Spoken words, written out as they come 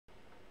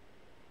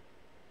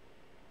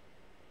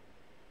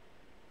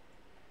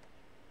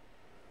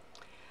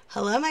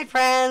Hello, my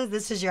friends.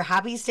 This is your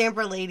happy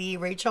stamper lady,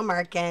 Rachel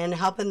Markin,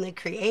 helping the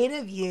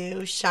creative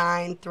you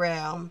shine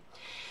through.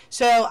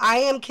 So I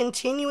am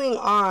continuing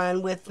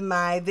on with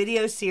my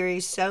video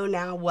series, So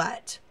Now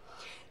What?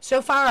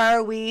 So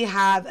far, we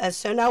have a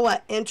So Now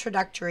What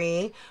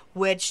introductory,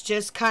 which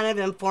just kind of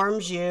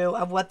informs you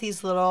of what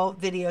these little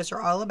videos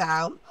are all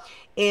about.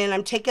 And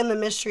I'm taking the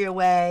mystery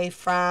away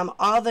from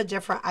all the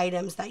different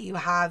items that you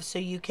have so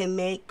you can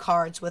make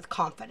cards with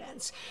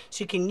confidence.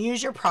 So you can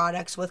use your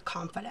products with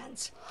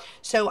confidence.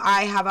 So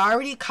I have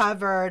already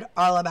covered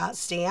all about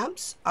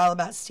stamps, all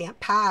about stamp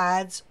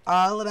pads,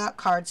 all about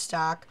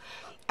cardstock.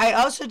 I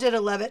also did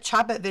a Love It,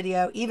 Chop It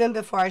video even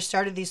before I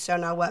started these So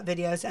Now What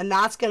videos, and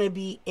that's going to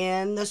be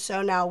in the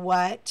So Now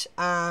What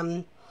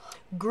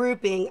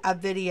grouping of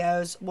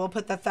videos. We'll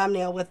put the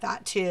thumbnail with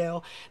that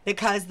too,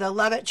 because the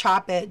Love It,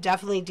 Chop It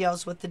definitely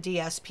deals with the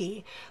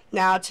DSP.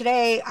 Now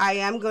today I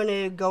am going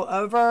to go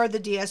over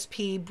the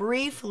DSP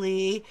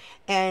briefly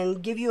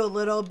and give you a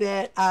little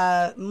bit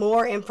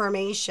more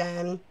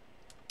information,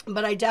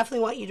 but I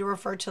definitely want you to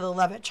refer to the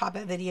Love It, Chop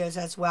It videos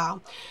as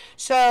well.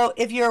 So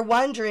if you're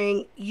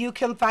wondering, you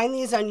can find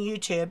these on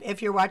YouTube.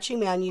 If you're watching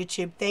me on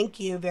YouTube, thank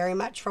you very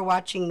much for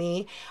watching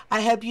me.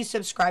 I hope you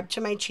subscribe to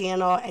my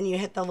channel and you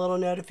hit the little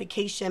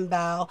notification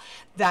bell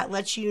that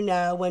lets you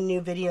know when new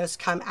videos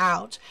come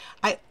out.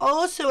 I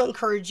also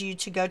encourage you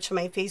to go to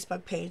my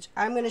Facebook page.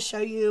 I'm going to show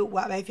you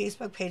what my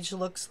Facebook page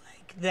looks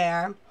like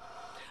there.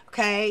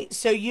 Okay,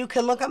 so you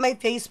can look at my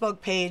Facebook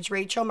page,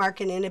 Rachel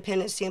Markin,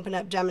 Independent Stampin'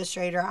 Up!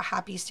 Demonstrator, a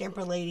Happy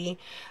Stamper Lady,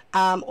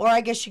 or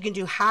I guess you can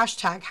do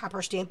hashtag Happy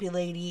Stampy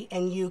Lady,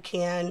 and you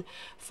can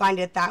find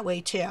it that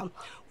way too.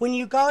 When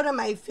you go to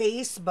my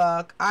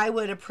Facebook, I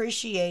would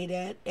appreciate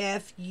it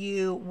if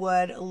you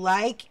would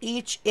like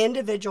each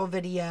individual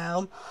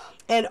video.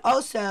 And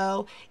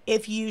also,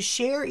 if you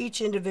share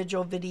each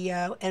individual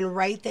video and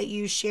write that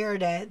you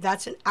shared it,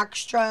 that's an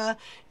extra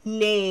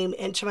name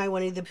into my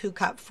Winnie the Pooh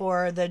cup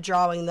for the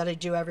drawing that I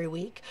do every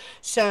week.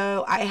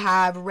 So I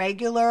have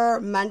regular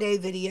Monday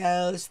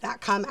videos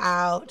that come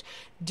out,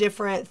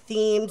 different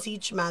themes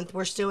each month.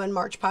 We're still in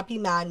March Puppy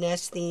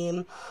Madness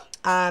theme.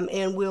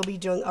 And we'll be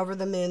doing Over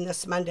the Moon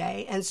this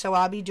Monday. And so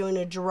I'll be doing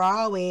a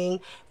drawing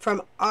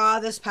from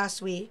all this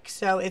past week.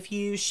 So if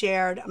you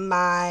shared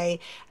my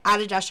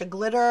Add a Dash of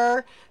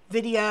Glitter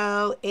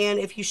video, and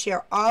if you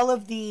share all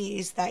of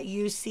these that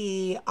you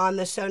see on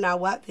the So Now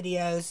What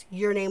videos,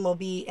 your name will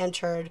be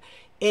entered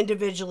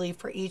individually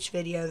for each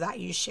video that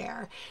you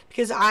share,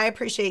 because I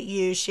appreciate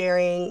you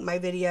sharing my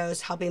videos,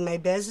 helping my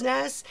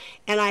business,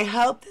 and I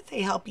hope that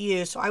they help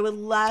you. So I would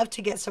love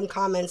to get some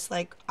comments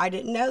like, I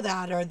didn't know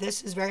that, or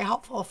this is very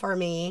helpful for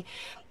me,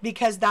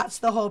 because that's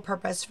the whole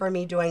purpose for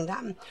me doing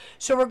them.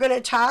 So we're going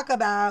to talk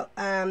about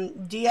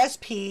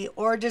DSP,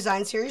 or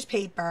Design Series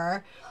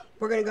paper.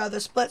 We're going to go to the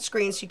split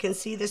screen so you can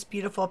see this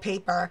beautiful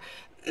paper.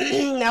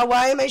 Now,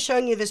 why am I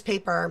showing you this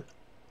paper?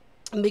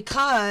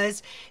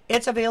 Because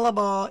it's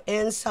available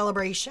in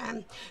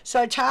Celebration.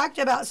 So I talked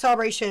about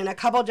Celebration a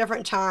couple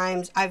different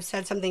times. I've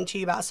said something to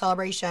you about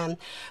Celebration,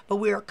 but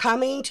we are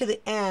coming to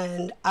the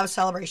end of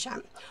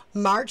Celebration.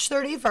 March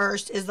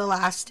 31st is the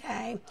last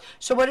day.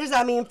 So what does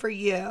that mean for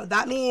you?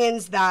 That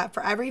means that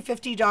for every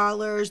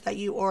 $50 that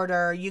you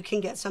order, you can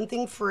get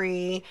something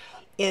free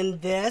in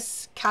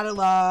this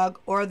catalog,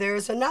 or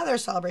there's another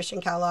Celebration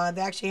catalog.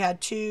 They actually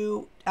had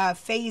two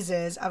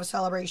phases of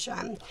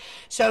Celebration.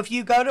 So if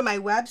you go to my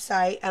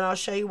website, and I'll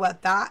show you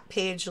what that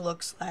page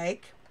looks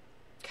like.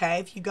 Okay,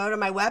 if you go to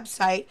my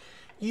website,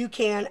 you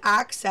can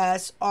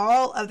access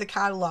all of the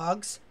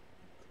catalogs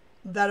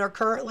that are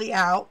currently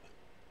out,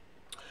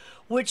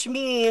 which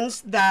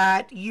means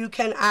that you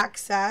can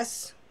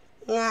access,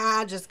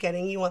 just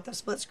kidding. You want the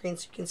split screen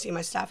so you can see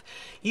my stuff.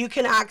 You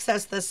can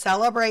access the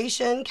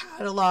Celebration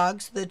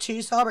catalogs, the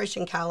two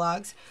Celebration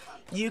catalogs.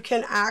 You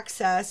can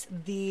access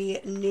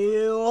the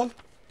new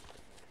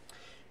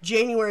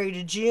January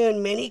to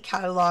June mini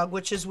catalog,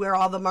 which is where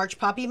all the March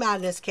Puppy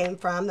Madness came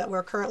from that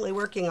we're currently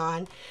working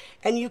on.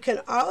 And you can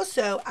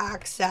also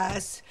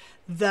access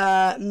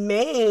the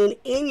main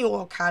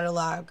annual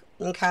catalog.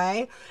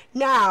 Okay,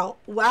 now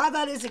while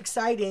that is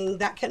exciting,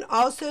 that can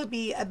also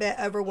be a bit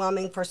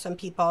overwhelming for some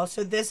people.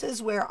 So this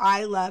is where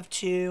I love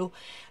to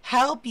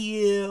help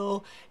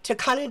you to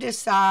kind of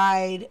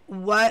decide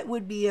what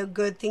would be a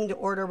good thing to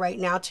order right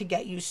now to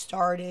get you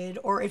started,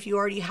 or if you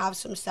already have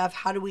some stuff,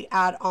 how do we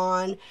add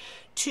on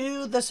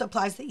to the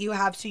supplies that you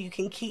have so you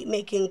can keep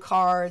making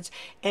cards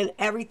and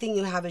everything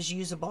you have is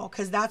usable,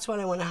 because that's what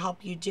I want to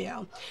help you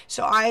do.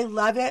 So I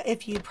love it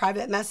if you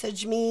private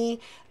message me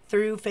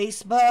through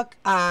Facebook.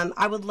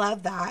 I would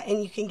love that,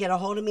 and you can get a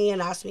hold of me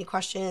and ask me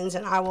questions,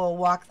 and I will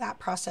walk that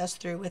process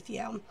through with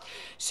you.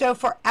 So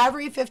for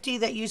every $50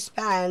 that you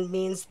spend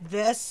means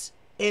this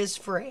is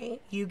free.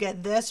 You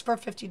get this for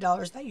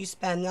 $50 that you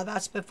spend. Now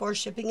that's before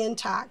shipping and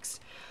tax.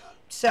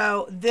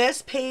 So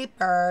this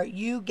paper,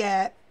 you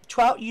get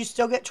 12, you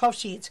still get 12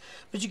 sheets,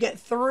 but you get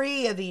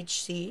 3 of each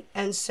sheet.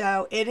 And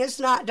so it is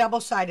not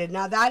double-sided.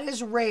 Now that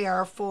is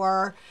rare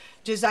for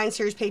design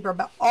series paper,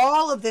 but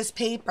all of this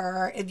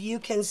paper, if you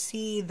can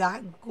see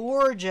that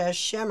gorgeous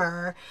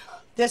shimmer,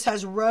 this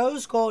has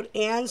rose gold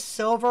and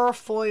silver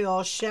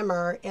foil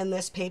shimmer in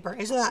this paper.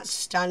 Isn't that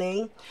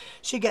stunning?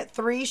 So you get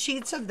 3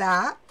 sheets of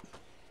that.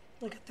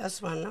 Look at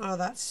this one. Oh,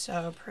 that's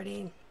so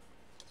pretty.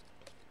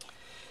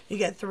 You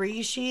get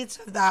 3 sheets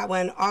of that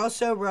one,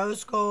 also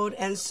rose gold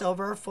and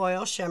silver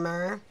foil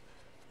shimmer.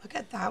 Look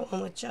at that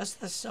one with just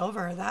the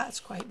silver. That's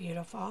quite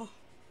beautiful.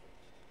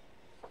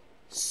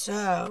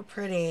 So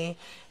pretty.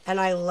 And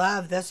I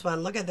love this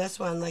one. Look at this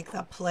one, like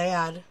the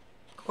plaid.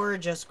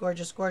 Gorgeous,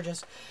 gorgeous,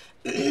 gorgeous.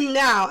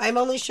 Now, I'm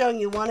only showing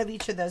you one of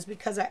each of those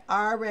because I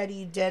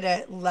already did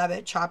it, Love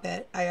It, Chop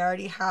It. I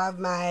already have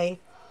my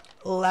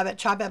Love It,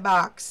 Chop It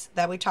box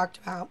that we talked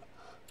about.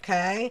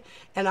 Okay,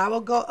 and I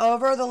will go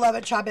over the Love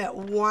It, Chop It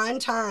one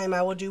time.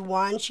 I will do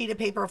one sheet of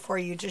paper for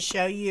you to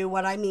show you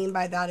what I mean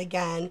by that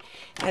again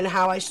and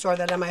how I store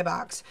that in my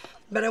box.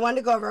 But I wanted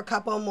to go over a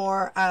couple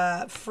more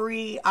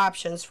free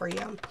options for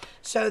you.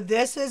 So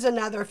this is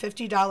another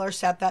 $50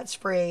 set that's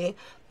free.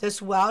 This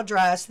Well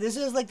Dressed. This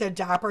is like the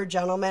Dapper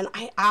Gentleman.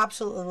 I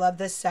absolutely love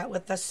this set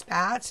with the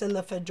spats and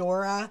the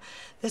fedora.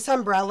 This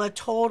umbrella,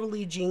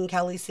 totally Gene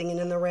Kelly Singing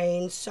in the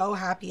Rain. So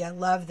happy. I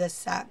love this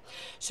set.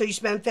 So you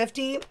spend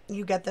 $50,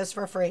 you get this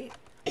for free.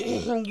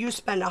 You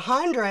spend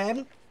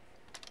 $100,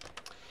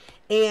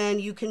 and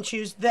you can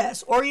choose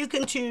this, or you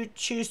can choose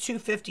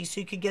 $250,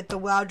 so you could get the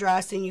Well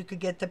Dressed and you could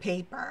get the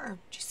paper.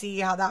 Do you see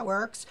how that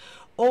works?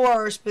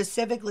 Or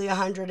specifically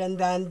 $100, and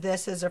then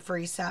this is a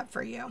free set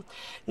for you.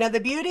 Now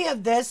the beauty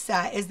of this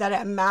set is that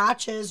it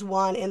matches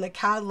one in the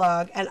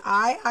catalog, and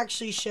I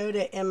actually showed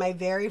it in my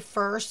very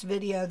first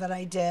video that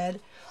I did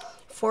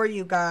for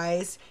you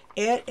guys.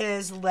 It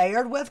is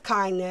layered with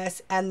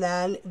kindness and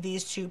then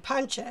these 2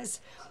 punches.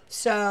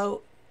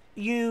 So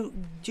you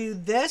do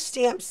this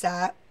stamp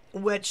set,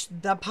 which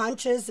the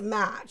punches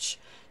match.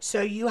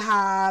 So you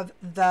have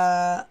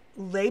the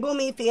Label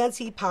Me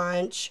Fancy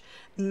punch,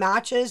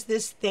 matches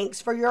this Thanks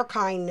for Your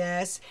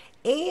Kindness,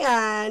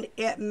 and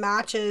it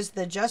matches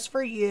the Just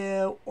for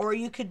You, or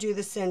you could do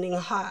the Sending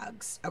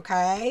Hugs,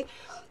 okay?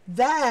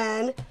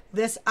 Then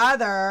this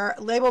other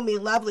Label Me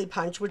Lovely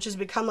punch, which has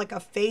become like a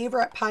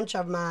favorite punch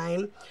of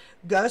mine,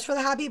 goes for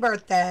the happy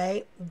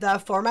birthday. The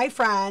For My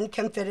Friend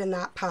can fit in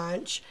that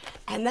punch.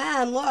 And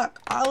then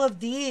look, all of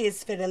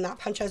these fit in that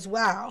punch as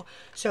well.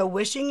 So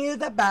wishing you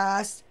the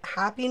best.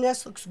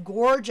 Happiness looks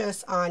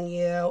gorgeous on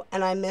you.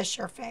 And I miss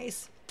your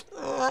face.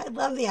 I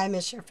love the I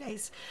miss your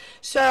face.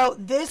 So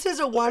this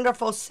is a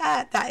wonderful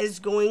set that is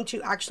going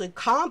to actually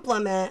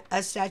complement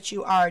a set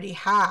you already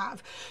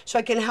have. So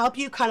I can help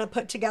you kind of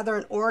put together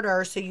an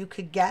order so you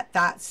could get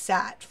that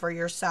set for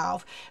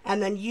yourself.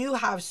 And then you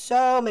have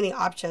so many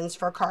options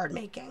for card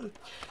making.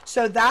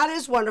 So that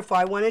is wonderful.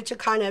 I wanted to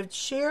kind of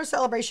share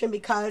celebration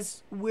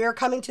because we're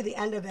coming to the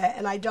end of it,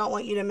 and I don't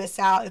want you to miss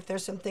out. If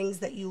there's some things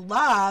that you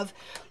love,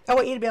 I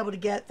want you to be able to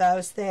get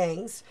those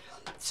things.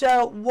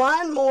 So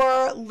one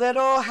more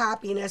little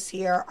happiness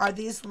here are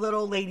these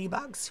little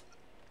ladybugs.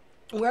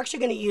 We're actually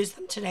going to use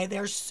them today.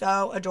 They're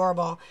so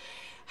adorable.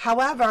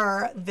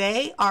 However,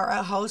 they are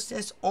a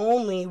hostess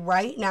only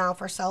right now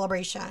for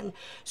celebration.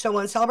 So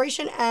when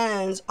celebration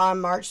ends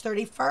on March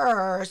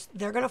 31st,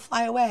 they're going to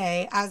fly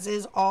away, as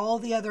is all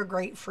the other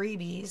great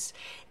freebies.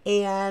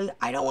 And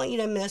I don't want you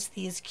to miss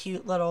these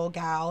cute little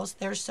gals.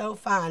 They're so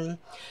fun.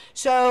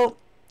 So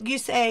you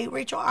say,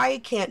 Rachel, I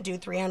can't do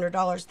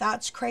 $300.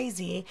 That's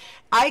crazy.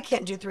 I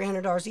can't do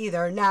 $300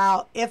 either.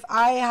 Now, if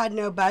I had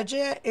no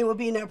budget, it would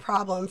be no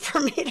problem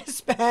for me to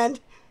spend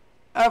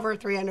over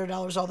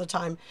 $300 all the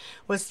time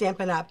with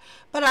Stampin' Up.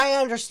 But I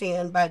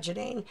understand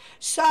budgeting.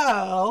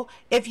 So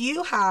if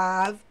you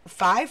have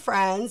 5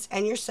 friends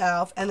and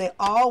yourself, and they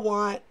all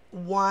want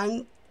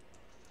one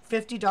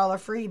 $50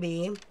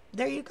 freebie,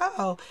 there you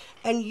go.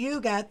 And you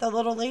get the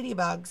little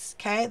ladybugs,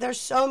 okay? There's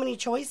so many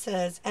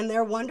choices, and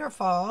they're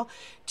wonderful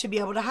to be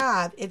able to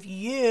have. If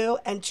you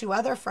and 2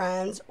 other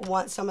friends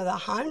want some of the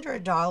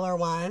 $100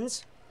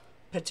 ones,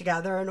 put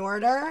together an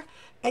order,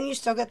 and you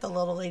still get the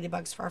little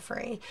ladybugs for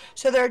free.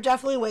 So there are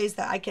definitely ways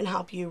that I can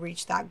help you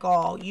reach that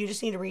goal. You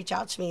just need to reach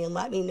out to me and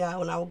let me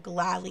know, and I will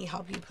gladly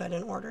help you put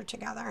an order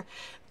together.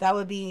 That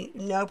would be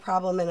no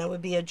problem, and it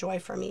would be a joy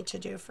for me to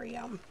do for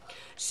you.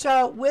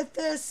 So with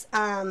this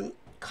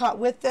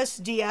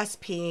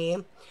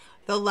DSP,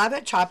 the Love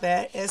It, Chop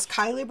It is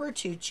Kylie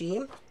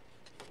Bertucci.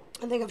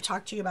 I think I've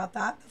talked to you about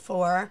that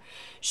before.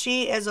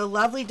 She is a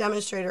lovely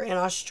demonstrator in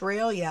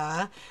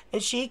Australia,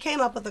 and she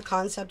came up with the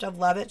concept of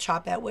Love It,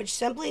 Chop It, which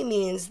simply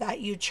means that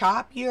you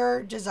chop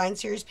your design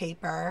series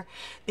paper,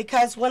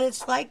 because when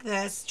it's like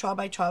this, 12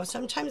 by 12,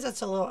 sometimes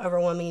it's a little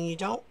overwhelming and you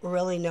don't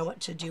really know what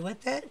to do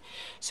with it.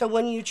 So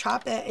when you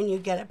chop it and you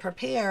get it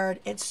prepared,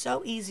 it's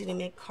so easy to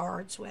make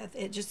cards with.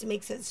 It just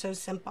makes it so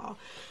simple.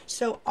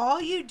 So all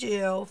you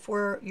do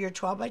for your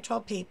 12 by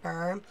 12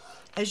 paper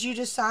is you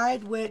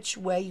decide which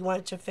way you want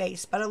it to face.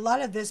 base. But a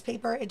lot of this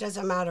paper, it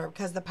doesn't matter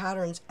because the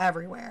pattern's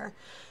everywhere.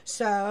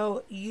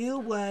 So you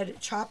would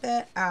chop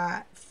it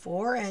at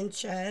 4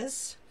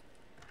 inches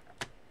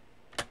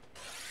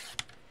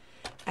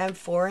and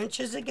 4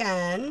 inches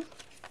again.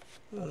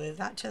 We'll move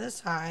that to the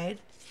side.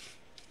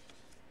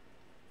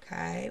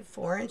 Okay,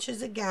 4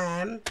 inches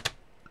again.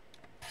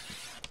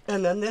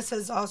 And then this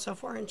is also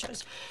 4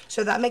 inches.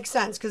 So that makes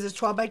sense because it's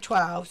 12 by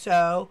 12.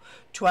 So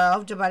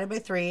 12 divided by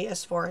 3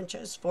 is 4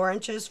 inches. 4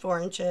 inches,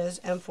 4 inches,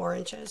 and 4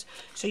 inches.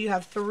 So you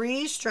have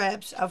 3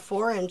 strips of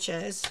 4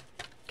 inches.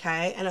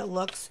 Okay, and it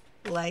looks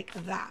like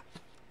that.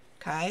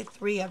 Okay,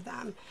 3 of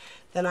them.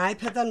 Then I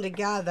put them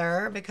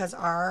together because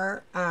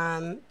our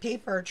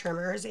paper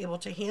trimmer is able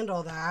to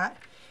handle that.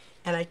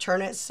 And I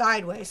turn it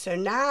sideways. So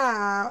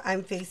now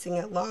I'm facing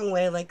it long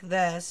way like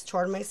this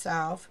toward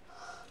myself.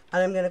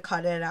 And I'm going to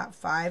cut it at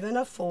 5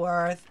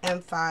 1/4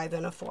 and 5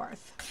 1/4.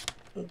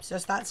 It's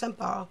just that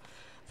simple.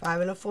 5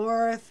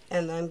 1/4,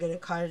 and then I'm going to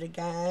cut it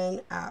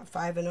again at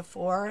 5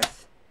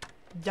 1/4.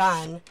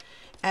 Done.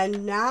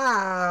 And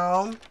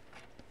now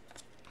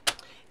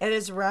it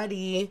is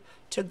ready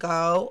to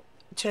go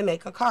to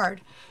make a card.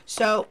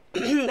 So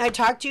I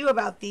talked to you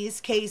about these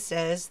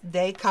cases.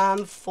 They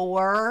come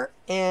 4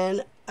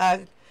 in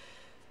a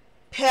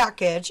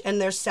package and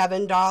they're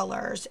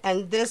 $7,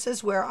 and this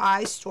is where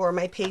I store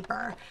my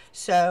paper.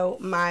 So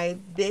my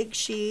big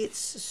sheets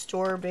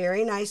store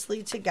very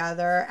nicely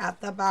together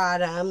at the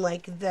bottom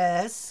like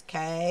this,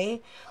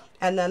 okay?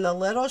 And then the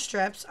little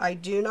strips, I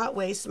do not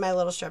waste my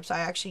little strips.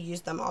 I actually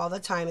use them all the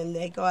time, and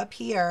they go up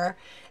here.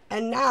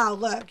 And now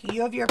look,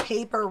 you have your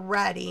paper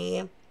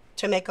ready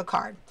to make a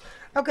card.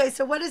 Okay,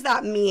 so what does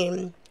that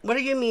mean? What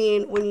do you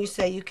mean when you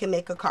say you can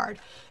make a card?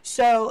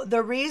 So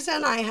the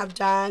reason I have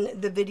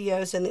done the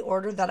videos in the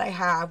order that I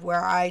have,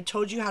 where I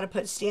told you how to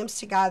put stamps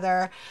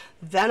together,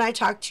 then I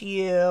talked to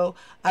you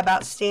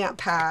about stamp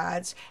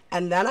pads,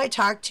 and then I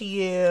talked to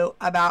you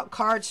about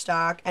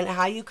cardstock and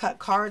how you cut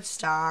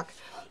cardstock.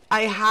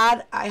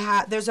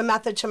 There's a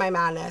method to my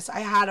madness.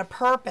 I had a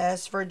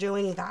purpose for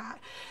doing that,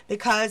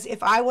 because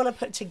if I want to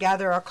put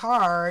together a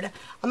card,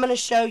 I'm going to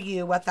show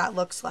you what that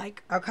looks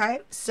like. Okay,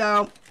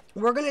 so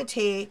we're going to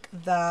take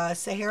the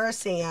Sahara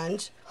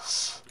sand,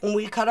 and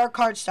we cut our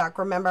cardstock.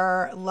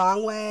 Remember,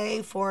 long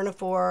way 4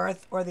 1/4,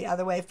 or the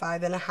other way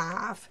 5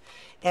 1/2.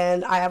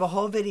 And I have a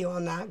whole video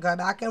on that. Go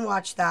back and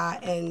watch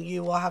that, and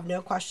you will have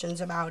no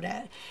questions about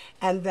it.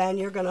 And then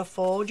you're going to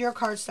fold your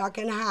cardstock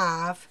in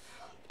half.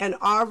 And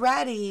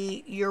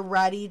already you're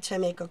ready to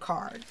make a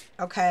card.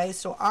 Okay,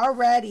 so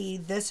already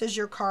this is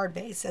your card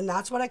base, and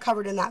that's what I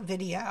covered in that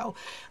video.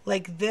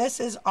 Like,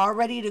 this is all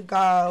ready to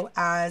go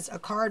as a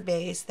card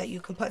base that you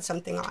can put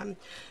something on.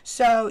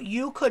 So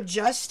you could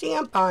just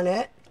stamp on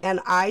it, and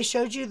I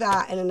showed you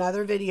that in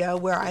another video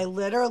where I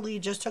literally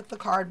just took the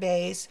card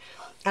base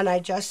and I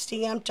just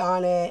stamped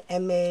on it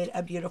and made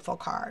a beautiful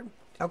card.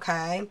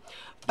 Okay,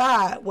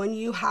 but when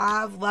you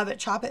have Love It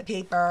Chop It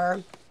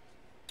paper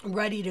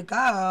ready to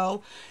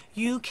go,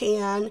 you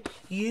can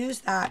use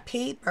that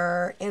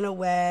paper in a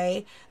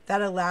way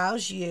that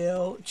allows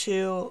you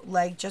to,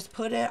 like, just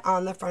put it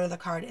on the front of the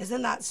card.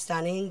 Isn't that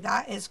stunning?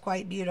 That is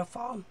quite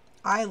beautiful.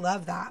 I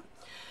love that.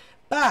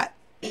 But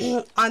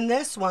on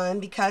this one,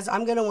 because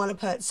I'm going to want to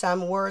put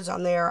some words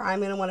on there,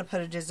 I'm going to want to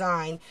put a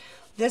design.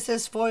 This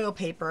is foil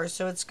paper,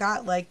 so it's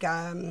got like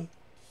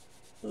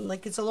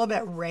it's a little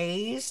bit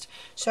raised,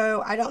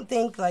 so I don't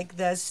think like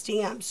the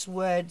stamps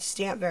would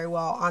stamp very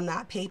well on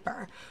that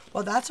paper.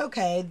 Well, that's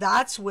okay.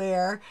 That's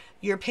where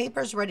your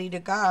paper's ready to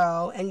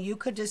go, and you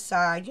could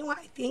decide, you know what,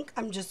 I think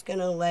I'm just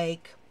gonna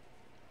like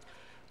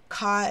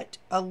cut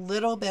a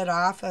little bit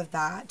off of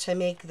that to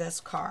make this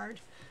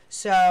card.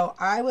 So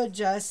I would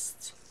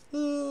just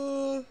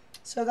so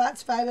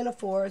that's 5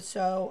 1/4,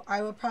 so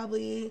I would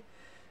probably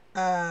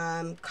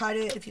cut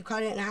it, if you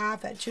cut it in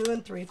half at 2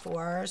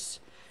 3/4,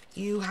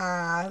 you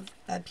have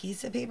a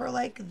piece of paper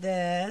like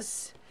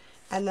this,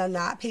 and then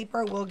that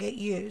paper will get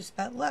used.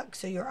 But look,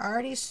 so you're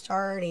already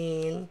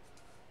starting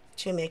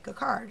to make a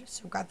card.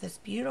 So we've got this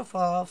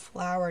beautiful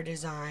flower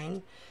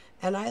design,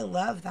 and I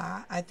love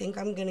that. I think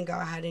I'm going to go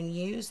ahead and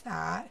use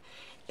that,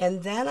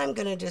 and then I'm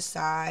going to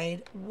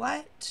decide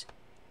what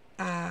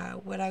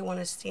would I want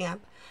to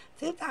stamp. I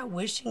think that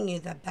Wishing You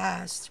the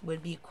Best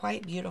would be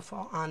quite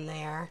beautiful on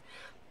there,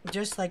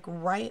 just like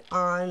right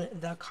on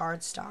the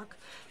cardstock.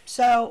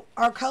 So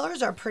our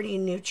colors are pretty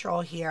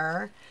neutral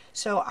here,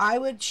 so I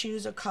would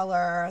choose a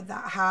color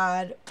that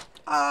had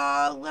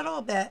a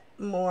little bit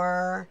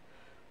more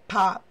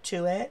pop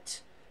to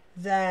it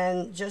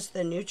than just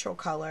the neutral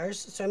colors.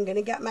 So I'm going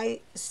to get my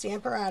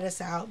Stamparatus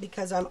out,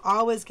 because I'm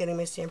always getting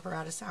my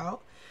Stamparatus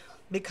out,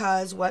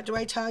 because what do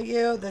I tell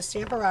you? The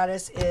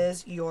Stamparatus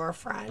is your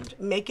friend.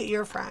 Make it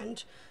your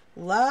friend.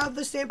 Love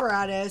the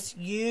Stamparatus,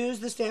 use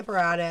the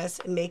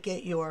Stamparatus, make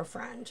it your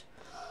friend.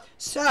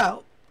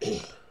 So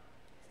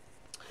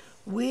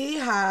we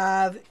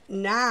have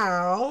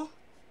now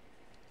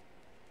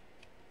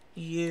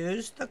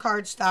used the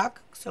cardstock.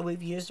 So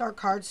we've used our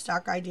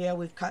cardstock idea.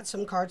 We've cut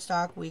some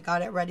cardstock. We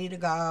got it ready to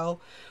go.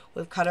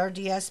 We've cut our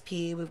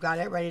DSP. We've got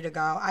it ready to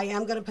go. I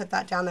am going to put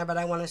that down there, but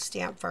I want to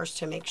stamp first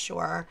to make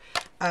sure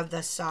of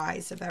the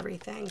size of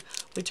everything.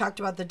 We talked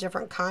about the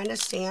different kind of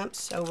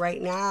stamps. So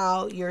right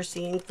now you're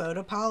seeing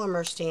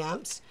photopolymer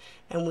stamps,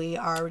 and we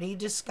already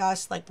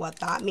discussed like what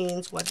that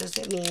means. What does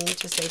it mean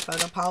to say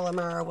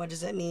photopolymer? What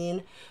does it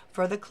mean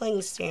for the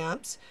cling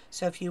stamps?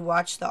 So if you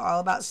watch the All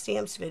About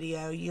Stamps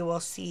video, you will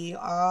see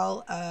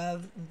all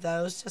of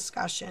those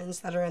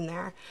discussions that are in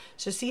there.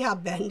 So see how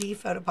bendy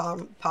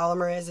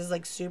photopolymer is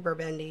like super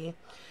bendy.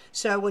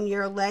 So when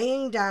you're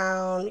laying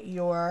down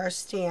your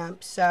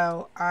stamp,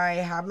 so I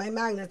have my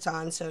magnets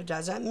on so it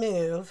doesn't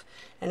move.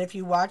 And if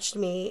you watched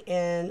me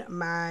in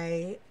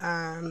my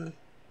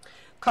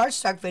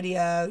cardstock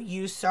video,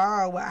 you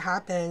saw what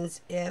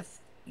happens if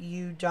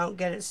you don't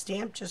get it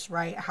stamped just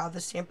right, how the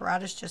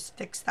Stamparatus just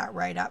fixed that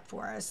right up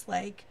for us.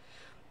 Like,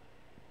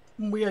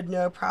 we had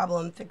no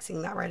problem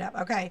fixing that right up.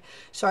 Okay,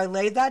 so I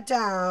laid that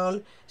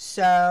down,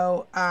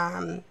 so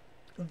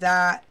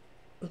that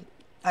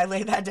I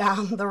laid that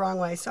down the wrong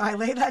way. So I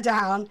laid that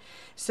down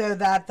so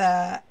that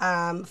the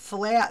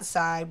flat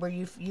side, where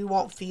you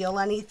won't feel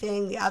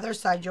anything, the other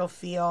side you'll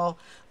feel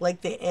like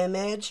the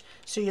image.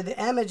 So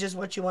the image is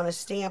what you want to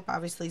stamp,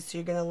 obviously. So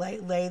you're going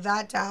to lay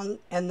that down,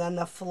 and then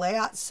the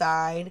flat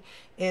side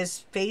is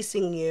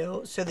facing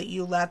you so that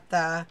you let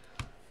the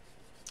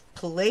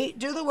plate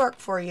do the work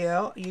for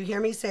you. You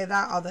hear me say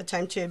that all the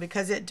time too,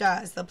 because it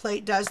does. The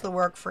plate does the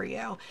work for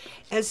you.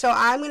 And so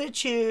I'm going to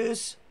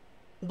choose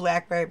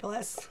Blackberry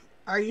Bliss.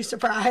 Are you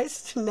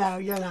surprised? No,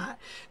 you're not,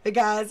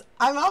 because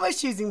I'm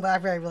always choosing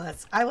Blackberry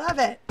Bliss. I love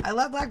it. I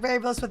love Blackberry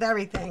Bliss with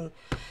everything.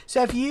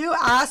 So if you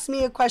ask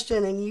me a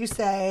question and you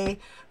say,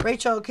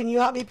 Rachel, can you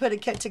help me put a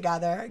kit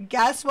together?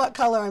 Guess what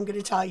color I'm going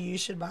to tell you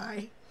should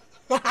buy?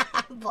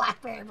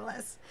 Blackberry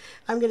Bliss.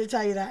 I'm going to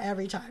tell you that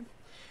every time,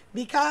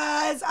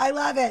 because I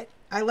love it.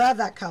 I love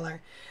that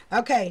color.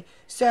 Okay,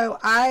 so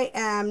I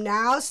am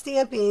now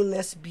stamping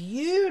this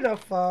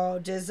beautiful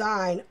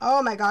design.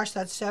 Oh my gosh,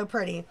 that's so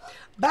pretty.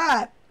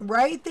 But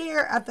right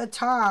there at the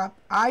top,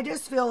 I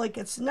just feel like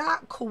it's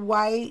not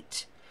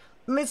quite,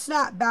 I mean, it's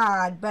not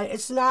bad, but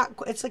it's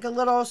like a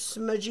little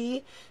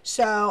smudgy.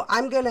 So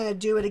I'm going to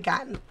do it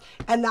again.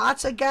 And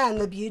that's, again,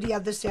 the beauty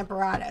of the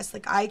Stamparatus.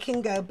 Like, I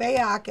can go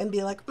back and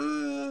be like,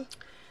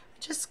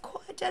 just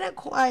didn't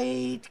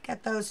quite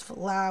get those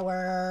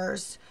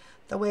flowers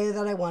the way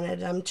that I wanted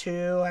them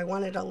to. I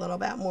wanted a little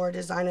bit more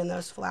design in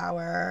those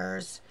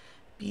flowers.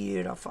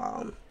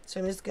 Beautiful. So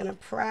I'm just going to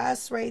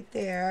press right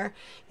there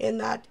in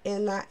that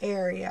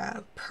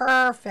area.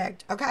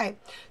 Perfect. Okay,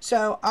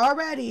 so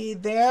already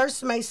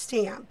there's my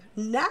stamp.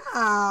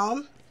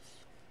 Now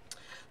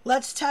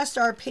let's test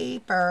our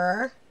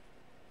paper.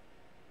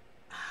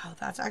 Oh,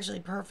 that's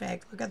actually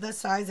perfect. Look at the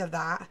size of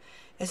that.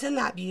 Isn't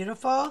that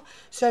beautiful?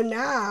 So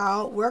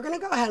now we're going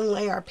to go ahead and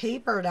lay our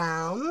paper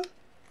down.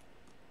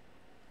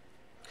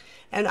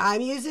 And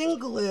I'm using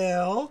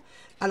glue,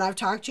 and I've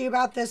talked to you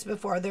about this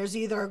before. There's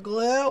either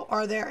glue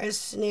or there is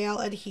snail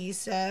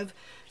adhesive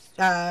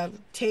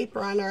tape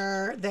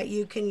runner that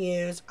you can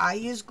use. I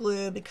use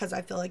glue because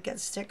I feel like it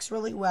sticks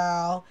really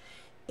well,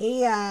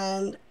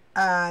 and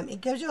it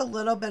gives you a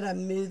little bit of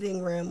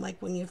moving room, like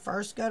when you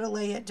first go to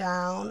lay it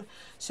down,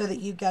 so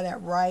that you get it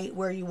right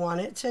where you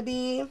want it to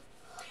be.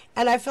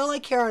 And I feel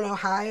like here in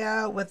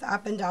Ohio, with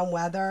up and down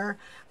weather,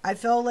 I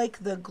feel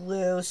like the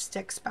glue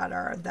sticks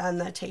better than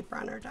the tape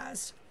runner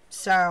does.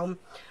 So,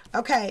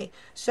 okay,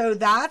 so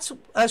that's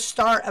a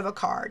start of a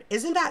card.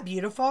 Isn't that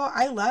beautiful?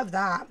 I love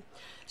that.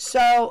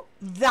 So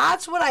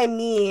that's what I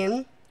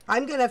mean.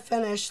 I'm going to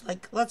finish,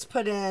 like, let's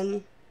put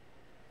in,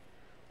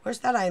 where's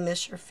that I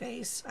miss your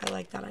face? I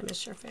like that I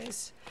miss your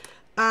face.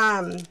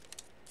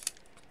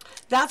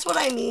 That's what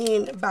I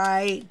mean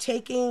by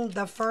taking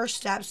the first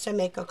steps to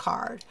make a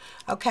card.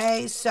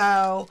 Okay,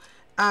 so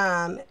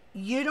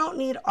you don't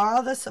need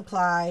all the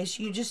supplies.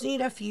 You just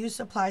need a few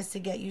supplies to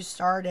get you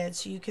started,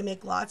 so you can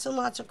make lots and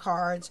lots of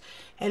cards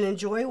and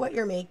enjoy what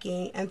you're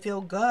making and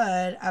feel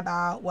good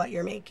about what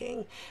you're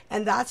making.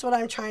 And that's what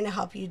I'm trying to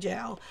help you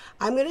do.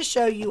 I'm going to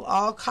show you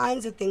all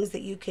kinds of things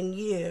that you can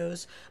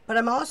use, but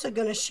I'm also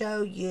going to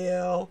show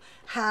you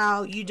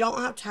how you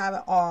don't have to have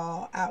it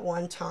all at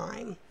one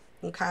time.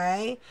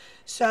 Okay,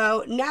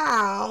 so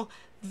now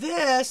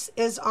this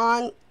is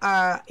on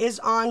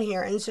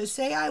here, and so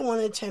say I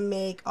wanted to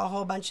make a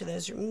whole bunch of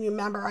this.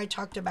 Remember I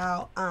talked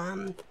about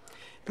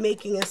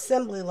making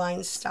assembly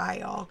line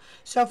style.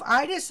 So if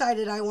I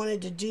decided I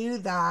wanted to do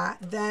that,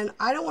 then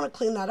I don't want to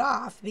clean that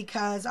off,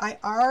 because I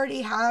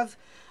already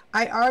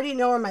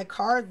know where my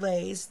card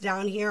lays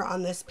down here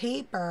on this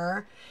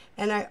paper,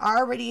 and I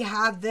already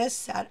have this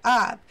set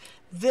up.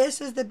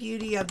 This is the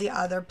beauty of the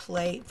other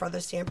plate for the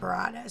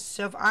Stamparatus.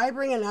 So if I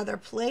bring another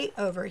plate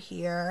over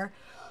here,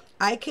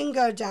 I can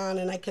go down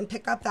and I can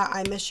pick up that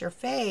I miss your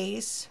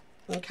face,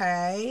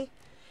 okay?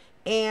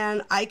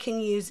 And I can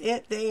use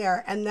it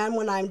there. And then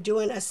when I'm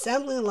doing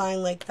assembly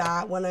line like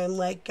that, when I'm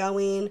like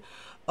going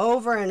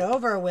over and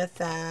over with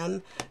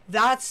them,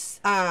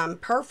 that's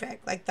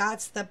perfect. Like,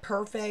 that's the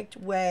perfect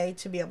way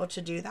to be able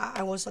to do that.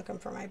 I was looking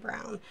for my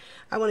brown.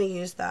 I want to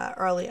use the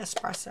early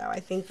espresso. I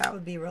think that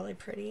would be really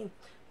pretty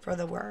for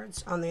the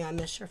words on the I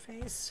Miss Your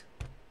Face.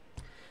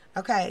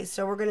 Okay,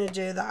 so we're going to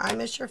do the I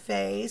Miss Your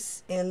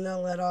Face in the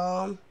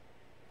little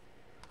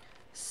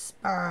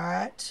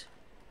spot.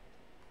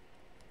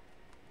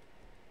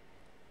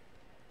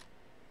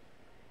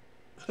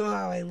 Oh,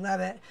 I love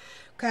it.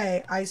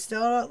 Okay, I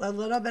still, a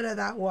little bit of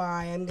that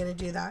Y. I'm going to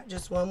do that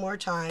just one more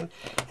time.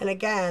 And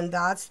again,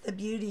 that's the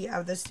beauty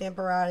of the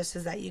Stamparatus,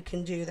 is that you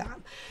can do that.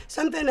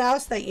 Something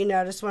else that you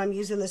notice when I'm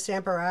using the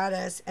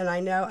Stamparatus, and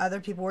I know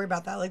other people worry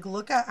about that, like,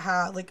 look at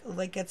how,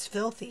 like it's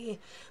filthy.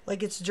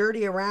 Like, it's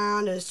dirty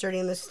around and it's dirty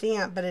in the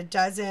stamp, but it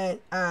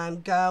doesn't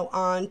go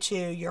onto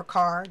your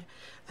card.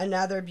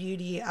 Another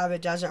beauty of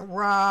it, doesn't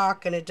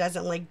rock, and it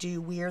doesn't like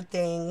do weird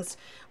things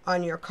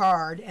on your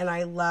card, and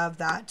I love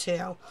that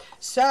too.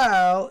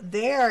 So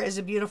there is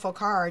a beautiful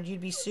card.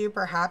 You'd be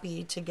super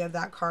happy to give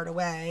that card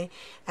away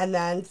and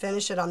then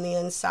finish it on the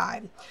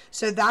inside.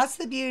 So that's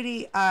the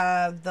beauty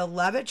of the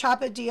Love It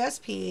Chop It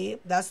DSP.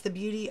 That's the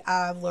beauty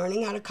of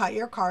learning how to cut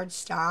your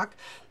cardstock.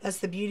 That's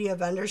the beauty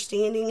of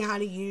understanding how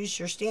to use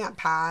your stamp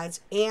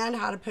pads and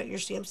how to put your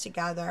stamps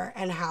together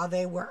and how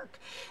they work.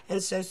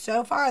 And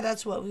so far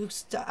that's what we've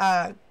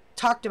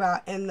talked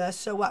about in the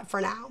So What For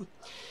Now.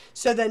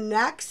 So the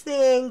next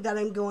thing that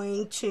I'm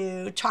going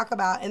to talk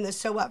about in the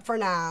So What For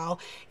Now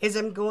is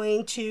I'm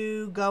going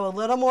to go a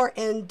little more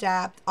in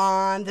depth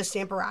on the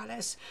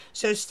Stamparatus.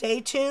 So stay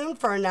tuned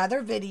for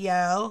another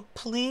video.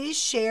 Please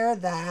share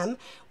them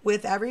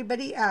with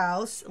everybody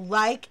else.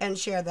 Like and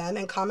share them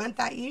and comment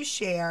that you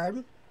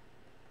shared.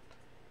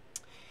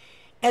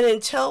 And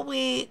until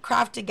we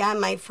craft again,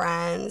 my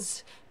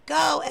friends,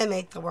 go and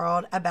make the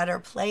world a better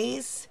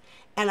place.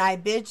 And I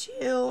bid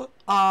you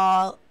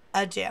all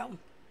adieu.